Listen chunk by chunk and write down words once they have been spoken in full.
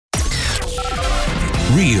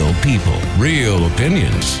Real people, real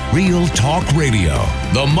opinions, real talk radio.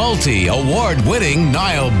 The multi-award-winning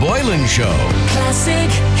Niall Boylan Show.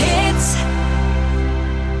 Classic hits.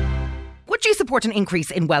 Would you support an increase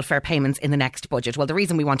in welfare payments in the next budget? Well, the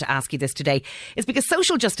reason we want to ask you this today is because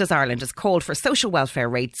Social Justice Ireland has called for social welfare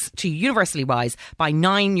rates to universally rise by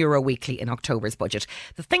 €9 weekly in October's budget.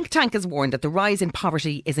 The think tank has warned that the rise in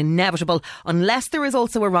poverty is inevitable unless there is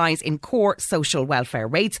also a rise in core social welfare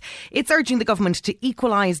rates. It's urging the government to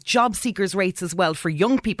equalise job seekers' rates as well for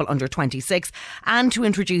young people under 26 and to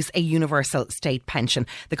introduce a universal state pension.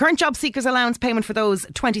 The current job seekers allowance payment for those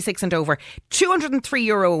 26 and over,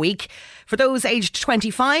 €203 a week. For those aged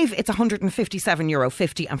 25, it's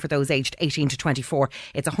 €157.50, and for those aged 18 to 24,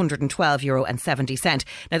 it's €112.70.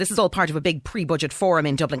 Now, this is all part of a big pre-budget forum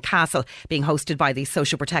in Dublin Castle being hosted by the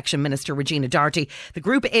Social Protection Minister, Regina Doherty. The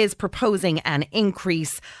group is proposing an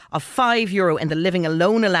increase of €5 in the living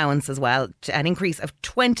alone allowance as well, an increase of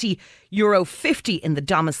 €20.50 in the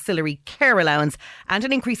domiciliary care allowance, and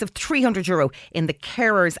an increase of €300 in the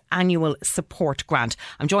carers annual support grant.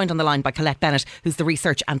 I'm joined on the line by Colette Bennett, who's the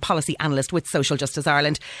research and policy analyst with Social Justice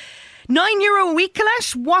Ireland. €9 a week,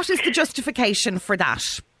 Colette, what is the justification for that?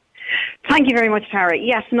 Thank you very much, Tara.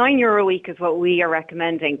 Yes, €9 a week is what we are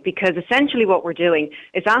recommending, because essentially what we're doing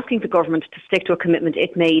is asking the government to stick to a commitment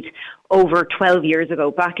it made over 12 years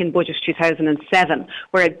ago, back in Budget 2007,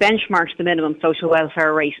 where it benchmarked the minimum social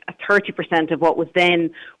welfare rate at 30% of what was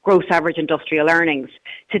then gross average industrial earnings.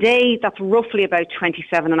 Today, that's roughly about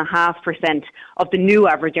 27.5% of the new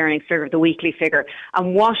average earnings figure, the weekly figure.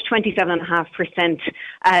 And what 27.5%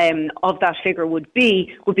 of that figure would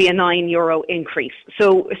be a €9 increase.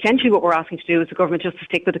 So essentially what we're asking to do is the government just to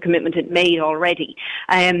stick with the commitment it made already.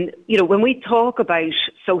 When we talk about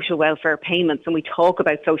social welfare payments and we talk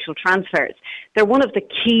about social transfers, they're one of the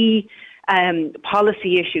key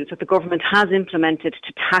policy issues that the government has implemented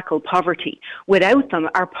to tackle poverty. Without them,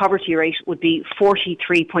 our poverty rate would be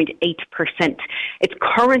 43.8%. It's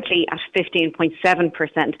currently at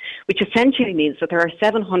 15.7%, which essentially means that there are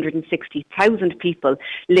 760,000 people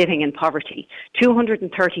living in poverty.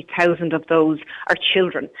 230,000 of those are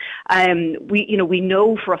children. We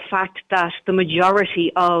know for a fact that the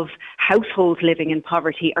majority of households living in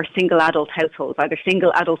poverty are single adult households, either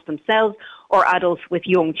single adults themselves or adults with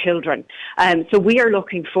young children. So we are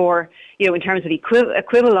looking for, in terms of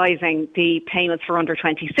equivalising the payments for under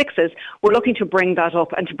 26s, we're looking to bring that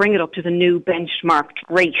up and to bring it up to the new benchmarked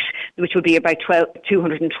rate, which would be about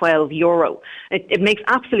 €212. It makes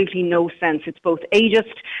absolutely no sense. It's both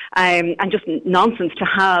ageist and just nonsense to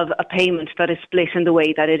have a payment that is split in the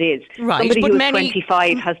way that it is. Right, Somebody who is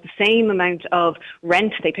 25 has the same amount of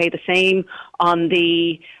rent, they pay the same on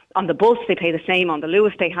the bus, they pay the same on the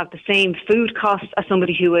Lewis, they have the same food costs as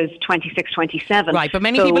somebody who is 26, 27. Right, but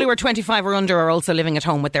many people who are 25 or under are also living at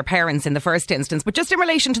home with their parents in the first instance. But just in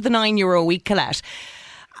relation to the €9 a week, Colette,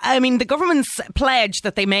 I mean, the government's pledge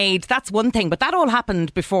that they made, that's one thing, but that all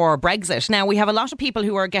happened before Brexit. Now, we have a lot of people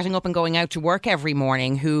who are getting up and going out to work every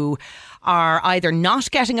morning who are either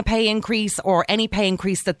not getting a pay increase or any pay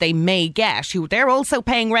increase that they may get, who they're also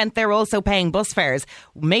paying rent, they're also paying bus fares,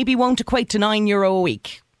 maybe won't equate to €9 a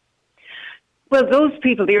week. Well, those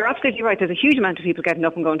people, you're absolutely right. There's a huge amount of people getting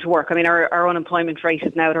up and going to work. I mean, our unemployment rate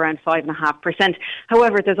is now at around 5.5%.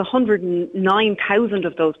 However, there's 109,000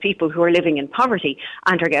 of those people who are living in poverty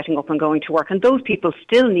and are getting up and going to work. And those people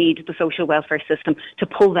still need the social welfare system to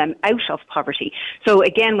pull them out of poverty. So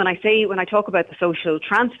again, when I talk about the social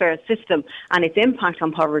transfer system and its impact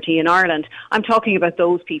on poverty in Ireland, I'm talking about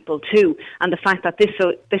those people too. And the fact that this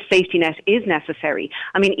safety net is necessary.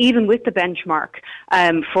 I mean, even with the benchmark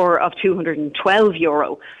of €212,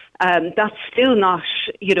 that's still not,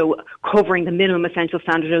 covering the minimum essential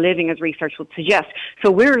standard of living as research would suggest.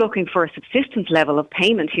 So we're looking for a subsistence level of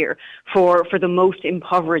payment here for the most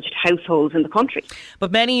impoverished households in the country.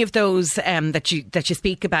 But many of those that you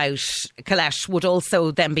speak about, Colette, would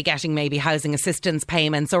also then be getting maybe housing assistance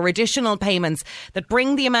payments or additional payments that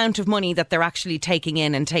bring the amount of money that they're actually taking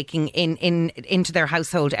in and taking into their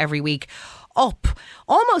household every week up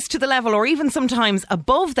almost to the level or even sometimes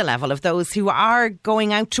above the level of those who are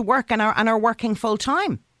going out to work and are working full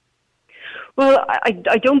time. Well,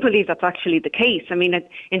 I don't believe that's actually the case. I mean,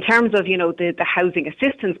 in terms of, the housing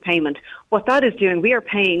assistance payment, what that is doing, we are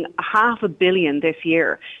paying $500 million this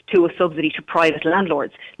year to a subsidy to private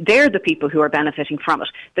landlords. They're the people who are benefiting from it.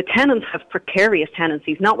 The tenants have precarious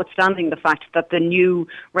tenancies, notwithstanding the fact that the new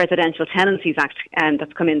Residential Tenancies Act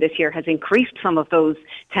that's come in this year has increased some of those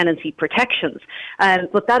tenancy protections.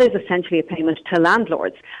 But that is essentially a payment to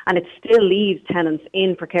landlords, and it still leaves tenants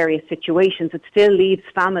in precarious situations. It still leaves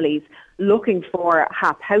families looking for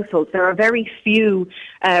HAP households. There are very few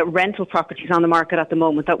rental properties on the market at the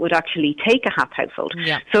moment that would actually take a HAP household.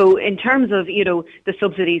 Yeah. So in terms of, the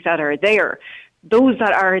subsidies that are there, those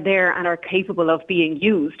that are there and are capable of being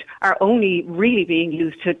used are only really being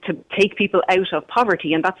used to take people out of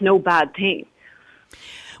poverty, and that's no bad thing.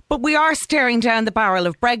 But we are staring down the barrel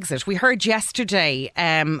of Brexit. We heard yesterday,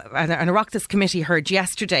 an Oireachtas committee heard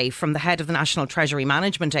yesterday from the head of the National Treasury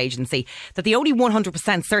Management Agency that the only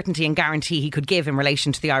 100% certainty and guarantee he could give in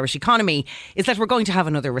relation to the Irish economy is that we're going to have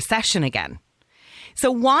another recession again.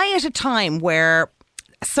 So why at a time where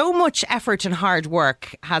so much effort and hard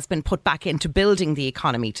work has been put back into building the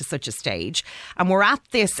economy to such a stage, and we're at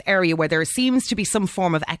this area where there seems to be some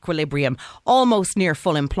form of equilibrium, almost near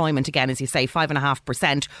full employment again, as you say,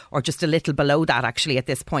 5.5%, or just a little below that actually at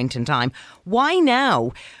this point in time. Why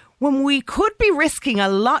now, when we could be risking a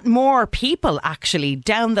lot more people actually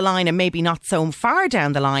down the line, and maybe not so far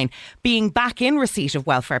down the line, being back in receipt of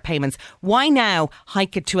welfare payments? Why now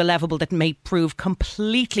hike it to a level that may prove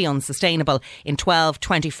completely unsustainable in 12,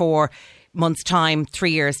 24 months' time,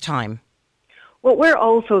 3 years' time? What we're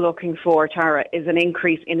also looking for, Tara, is an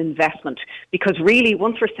increase in investment, because really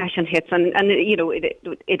once recession hits, and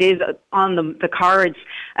it is on the cards,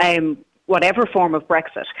 whatever form of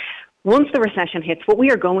Brexit, once the recession hits, what we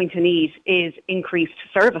are going to need is increased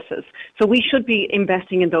services. So we should be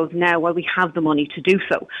investing in those now while we have the money to do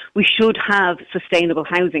so. We should have sustainable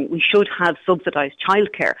housing. We should have subsidised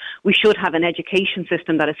childcare. We should have an education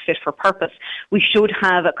system that is fit for purpose. We should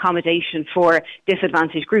have accommodation for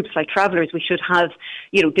disadvantaged groups like travellers. We should have,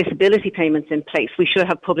 disability payments in place. We should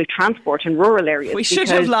have public transport in rural areas. We should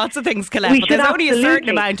have lots of things, Colette, but there's only a certain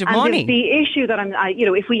amount of money. And the issue that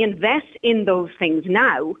if we invest in those things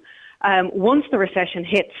now, once the recession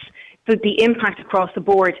hits, the impact across the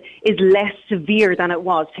board is less severe than it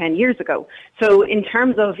was 10 years ago. So in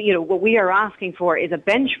terms of, what we are asking for is a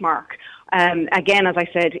benchmark. Again, as I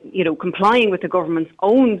said, complying with the government's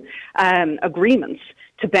own agreements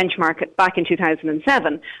to benchmark it back in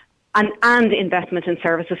 2007. And investment in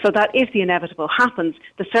services, so that if the inevitable happens,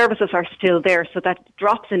 the services are still there, so that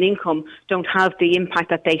drops in income don't have the impact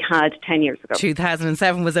that they had 10 years ago.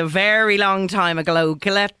 2007 was a very long time ago.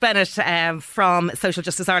 Colette Bennett from Social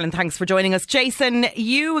Justice Ireland, thanks for joining us. Jason,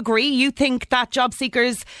 you agree? You think that job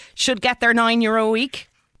seekers should get their €9 a week?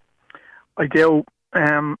 I do,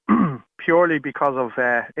 purely because of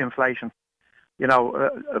inflation.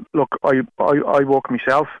 Look, I work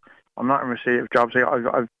myself. I'm not in receipt of jobs.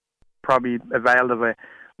 I've probably availed of it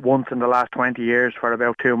once in the last 20 years for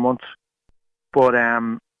about 2 months. But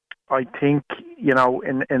I think,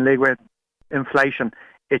 in league with inflation,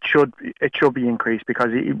 it should be increased, because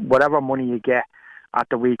whatever money you get at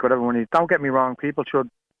the week, don't get me wrong, people should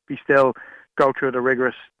be still go through the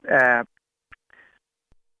rigorous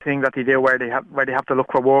thing that they do where they have to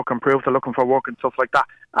look for work and prove they're looking for work and stuff like that.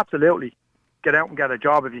 Absolutely. Get out and get a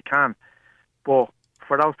job if you can. But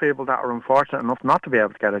for those people that are unfortunate enough not to be able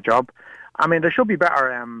to get a job, I mean, there should be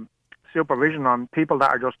better supervision on people that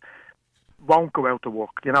are just won't go out to work.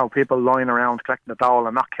 People lying around collecting the dole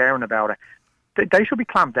and not caring about it. They should be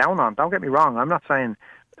clamped down on. Don't get me wrong. I'm not saying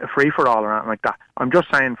a free-for-all or anything like that. I'm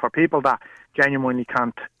just saying for people that genuinely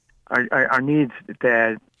can't or need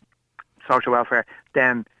the social welfare,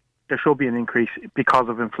 then there should be an increase because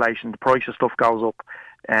of inflation. The price of stuff goes up.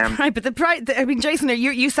 Right, but the price. I mean, Jason,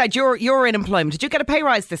 you said you're in employment. Did you get a pay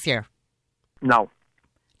rise this year? No.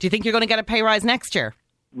 Do you think you're going to get a pay rise next year?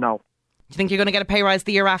 No. Do you think you're going to get a pay rise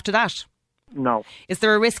the year after that? No. Is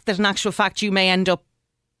there a risk that in actual fact you may end up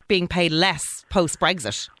being paid less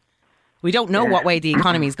post-Brexit? We don't know what way the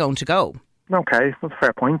economy is going to go. Okay, that's a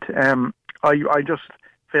fair point. I just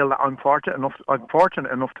feel that I'm fortunate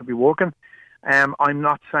enough to be working. I'm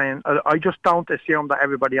not saying, I just don't assume that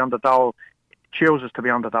everybody on the dole chooses to be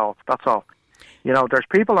on the dole. That's all. There's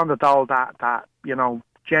people on the dole that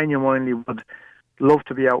genuinely would love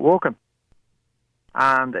to be out working.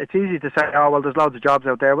 And it's easy to say, oh, well, there's loads of jobs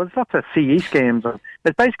out there. Well, there's lots of CE schemes.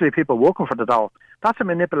 It's basically people working for the dole. That's a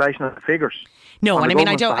manipulation of the figures. No, and I mean,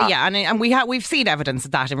 I don't. Yeah, and we've seen evidence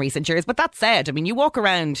of that in recent years. But that said, I mean, you walk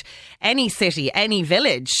around any city, any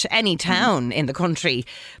village, any town in the country,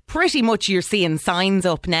 pretty much you're seeing signs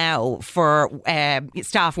up now for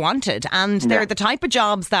staff wanted, and they're the type of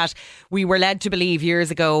jobs that we were led to believe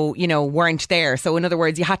years ago, weren't there. So in other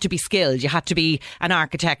words, you had to be skilled, you had to be an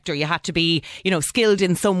architect, or you had to be, skilled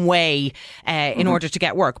in some way in order to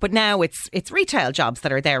get work. But now it's retail jobs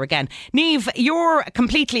that are there again. Niamh, you're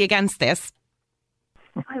completely against this.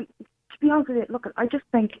 To be honest with you, look, I just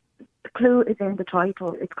think the clue is in the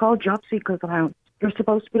title. It's called Job Seekers Allowance. You're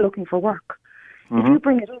supposed to be looking for work. If you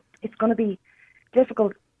bring it up, it's going to be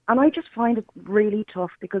difficult And I just find it really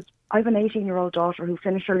tough because I have an 18-year-old daughter who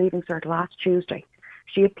finished her Leaving Cert last Tuesday.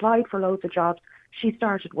 She applied for loads of jobs. She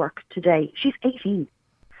started work today. She's 18.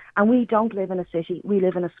 And we don't live in a city. We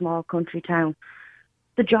live in a small country town.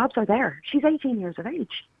 The jobs are there. She's 18 years of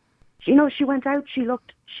age. You know, she went out, she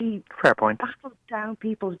looked, she Fair point. battled down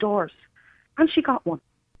people's doors. And she got one.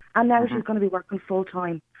 And now she's going to be working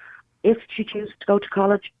full-time. If she chooses to go to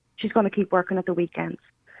college, she's going to keep working at the weekends.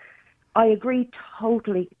 I agree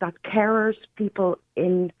totally that carers, people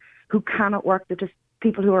who cannot work,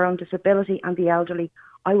 people who are on disability and the elderly,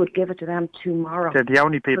 I would give it to them tomorrow. They're the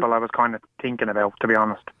only people I was kind of thinking about, to be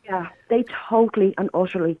honest. Yeah, they totally and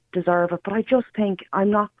utterly deserve it. But I just think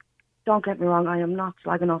don't get me wrong, I am not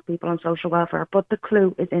slagging off people on social welfare, but the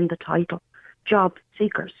clue is in the title. Job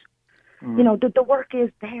seekers. You know, the work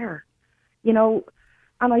is there. You know,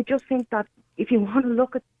 and I just think that if you want to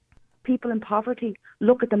look at people in poverty,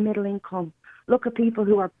 look at the middle income. Look at people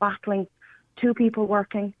who are battling, 2 people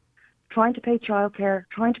working, trying to pay childcare,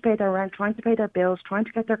 trying to pay their rent, trying to pay their bills, trying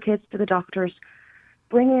to get their kids to the doctors.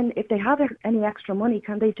 Bring in, if they have any extra money,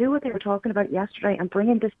 can they do what they were talking about yesterday and bring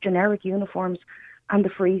in this generic uniforms and the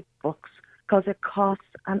free books? Because it costs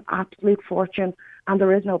an absolute fortune and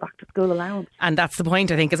there is no back to school allowance. And that's the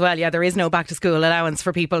point, I think, as well. Yeah, there is no back to school allowance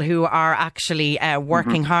for people who are actually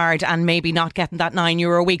working hard and maybe not getting that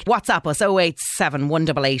 €9 a week. WhatsApp us 087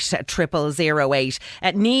 188 0008.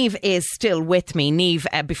 Niamh is still with me.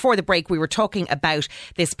 Niamh, before the break we were talking about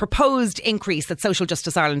this proposed increase that Social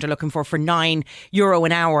Justice Ireland are looking for €9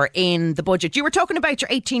 an hour in the budget. You were talking about your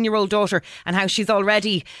 18-year-old daughter and how she's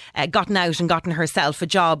already gotten out and gotten herself a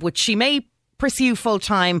job, which she may pursue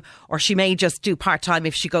full-time or she may just do part-time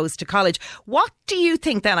if she goes to college. What do you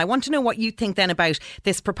think then? I want to know what you think then about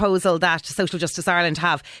this proposal that Social Justice Ireland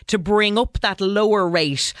have to bring up that lower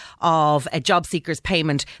rate of a job seekers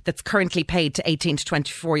payment that's currently paid to 18 to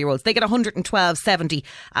 24-year-olds. They get €112.70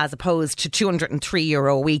 as opposed to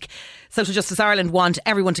 €203 a week. Social Justice Ireland want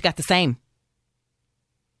everyone to get the same.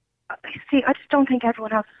 See, I just don't think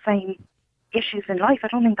everyone has the same issues in life. I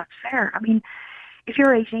don't think that's fair. I mean, if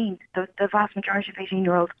you're 18, the vast majority of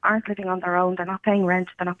 18-year-olds aren't living on their own. They're not paying rent.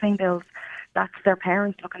 They're not paying bills. That's their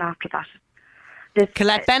parents looking after that.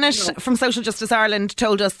 Colette Bennett from Social Justice Ireland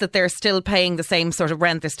told us that they're still paying the same sort of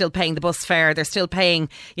rent. They're still paying the bus fare. They're still paying,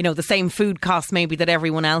 the same food costs maybe that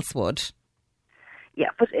everyone else would. Yeah,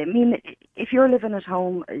 but I mean, if you're living at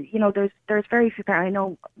home, there's very few parents. I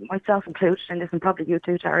know myself included in this, and probably you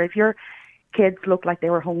too, Tara. If your kids look like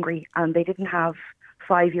they were hungry and they didn't have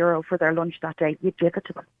 €5 for their lunch that day, you'd give it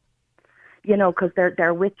to them. Because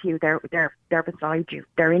they're with you, they're beside you,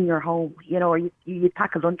 they're in your home. Or you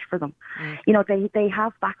pack a lunch for them. They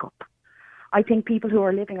have backup. I think people who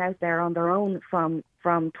are living out there on their own from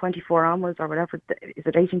 24 onwards or whatever, is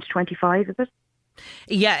it 18 to 25? Is it?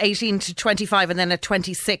 Yeah, 18 to 25, and then at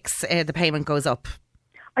 26 the payment goes up.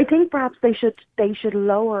 I think perhaps they should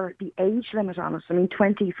lower the age limit on it. I mean,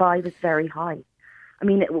 25 is very high. I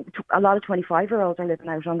mean, a lot of 25-year-olds are living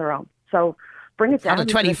out on their own. So bring it down. A lot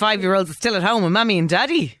of 25-year-olds are still at home with Mammy and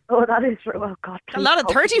Daddy. Oh, that is true. Oh, God. A lot of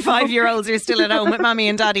 35-year-olds are still at home with Mammy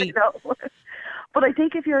and Daddy. But I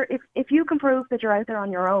think if you can prove that you're out there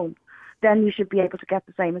on your own, then you should be able to get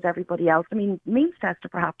the same as everybody else. I mean, means tester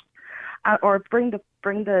perhaps, or bring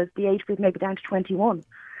the age group maybe down to 21.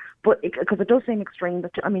 But because it does seem extreme,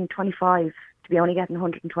 but 25 to be only getting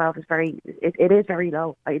 112 is it is very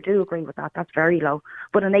low. I do agree with that. That's very low.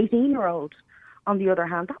 But an 18-year-old, on the other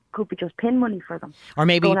hand, that could be just pin money for them. Or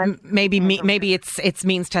maybe it's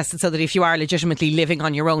means tested so that if you are legitimately living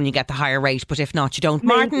on your own, you get the higher rate. But if not, you don't.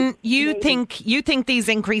 Martin, you think these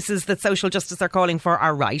increases that Social Justice are calling for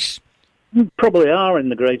are right? Probably are in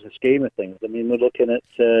the greater scheme of things. I mean, we're looking at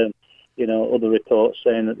other reports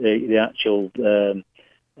saying that the actual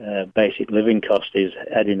basic living cost is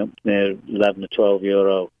heading up near 11 to 12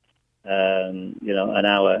 euro, an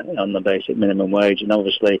hour on the basic minimum wage, and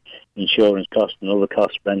obviously insurance costs and other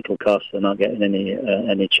costs, rental costs, are not getting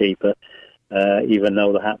any cheaper. Even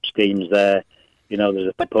though the HAP scheme's there, there's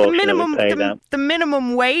a proportion of it paid out. The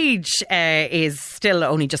minimum wage is still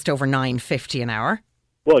only just over $9.50 an hour.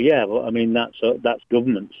 Well, yeah, but I mean that's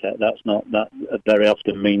government set. That's not that very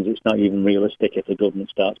often means it's not even realistic if the government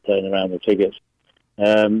starts playing around with figures.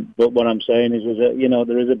 But what I'm saying is that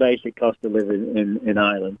there is a basic cost of living in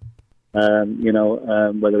Ireland.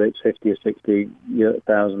 Whether it's 50 or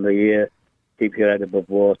 60,000 a year, keep your head above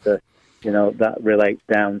water. That relates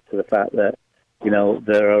down to the fact that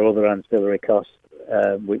there are other ancillary costs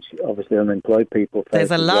which obviously unemployed people face.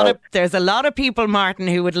 There's a lot of people, Martin,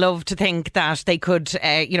 who would love to think that they could,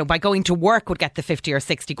 by going to work, would get the 50 or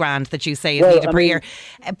 60 grand that you say is needed per year.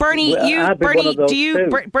 Bernie,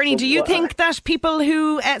 do you think that people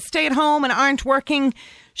who stay at home and aren't working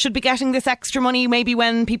should be getting this extra money maybe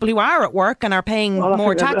when people who are at work and are paying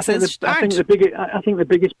more taxes aren't? I think the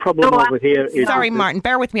biggest problem over here is... Sorry, Martin,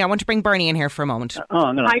 bear with me. I want to bring Bernie in here for a moment.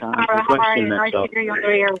 I'm going to ask a question next up.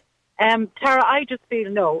 Tara, I just feel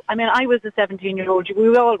no. I mean, I was a 17-year-old.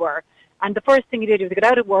 We all were. And the first thing you did was you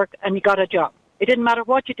got out of work and you got a job. It didn't matter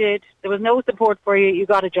what you did. There was no support for you. You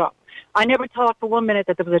got a job. I never thought for 1 minute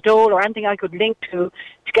that there was a dole or anything I could link to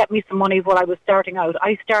get me some money while I was starting out.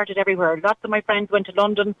 I started everywhere. Lots of my friends went to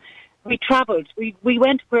London. We travelled. We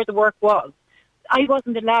went where the work was. I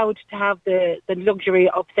wasn't allowed to have the luxury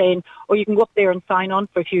of saying, oh, you can go up there and sign on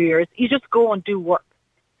for a few years. You just go and do work.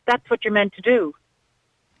 That's what you're meant to do.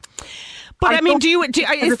 But I mean,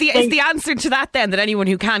 is the answer to that then that anyone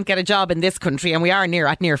who can't get a job in this country, and we are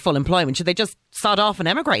at near full employment, should they just sod off and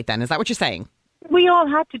emigrate then? Is that what you're saying? We all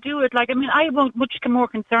had to do it. I was much more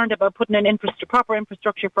concerned about putting in proper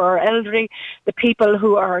infrastructure for our elderly, the people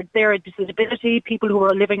who are there at disability, people who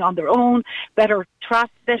are living on their own, better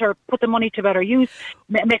put the money to better use,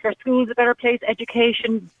 make our schools a better place,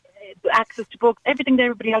 education, access to books, everything that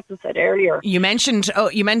everybody else has said earlier. You mentioned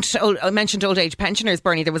old age pensioners,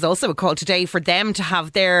 Bernie. There was also a call today for them to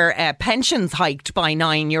have their pensions hiked by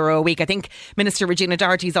 €9 a week. I think Minister Regina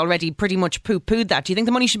Doherty's already pretty much poo-pooed that. Do you think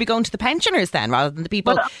the money should be going to the pensioners then, rather than the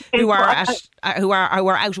people who are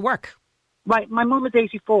out of work? Right. My mum was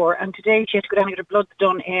 84, and today she had to go down and get her bloods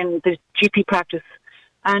done in the GP practice.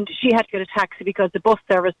 And she had to get a taxi because the bus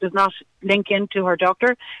service does not link into her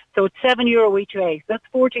doctor. So it's €7 each way. So that's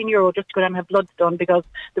 €14 just to go down and have bloods done because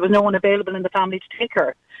there was no one available in the family to take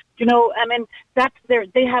her. You know, I mean,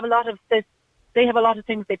 they have a lot of this. They have a lot of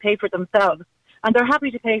things they pay for themselves, and they're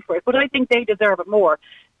happy to pay for it. But I think they deserve it more.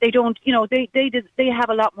 They don't. You know, they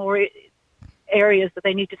have a lot more areas that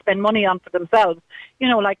they need to spend money on for themselves. You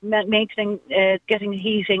know, like maintaining, getting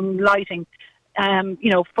heating, lighting.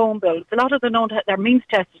 Phone bills. A lot of them they're means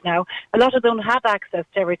tested now. A lot of them don't have access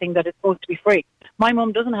to everything that is supposed to be free. My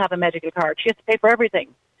mum doesn't have a medical card. She has to pay for everything.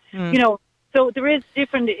 So there is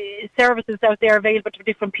different services out there available to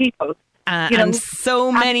different people. And so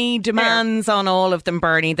many demands on all of them,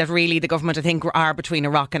 Bernie, that really the government, I think, are between a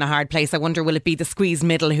rock and a hard place. I wonder, will it be the squeezed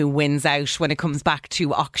middle who wins out when it comes back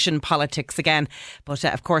to auction politics again? But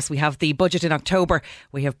of course, we have the budget in October.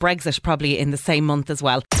 We have Brexit probably in the same month as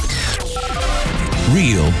well.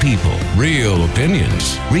 Real people, real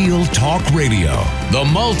opinions, real talk radio. The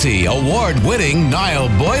multi-award winning Niall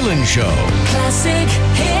Boylan Show. Classic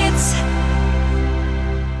hits.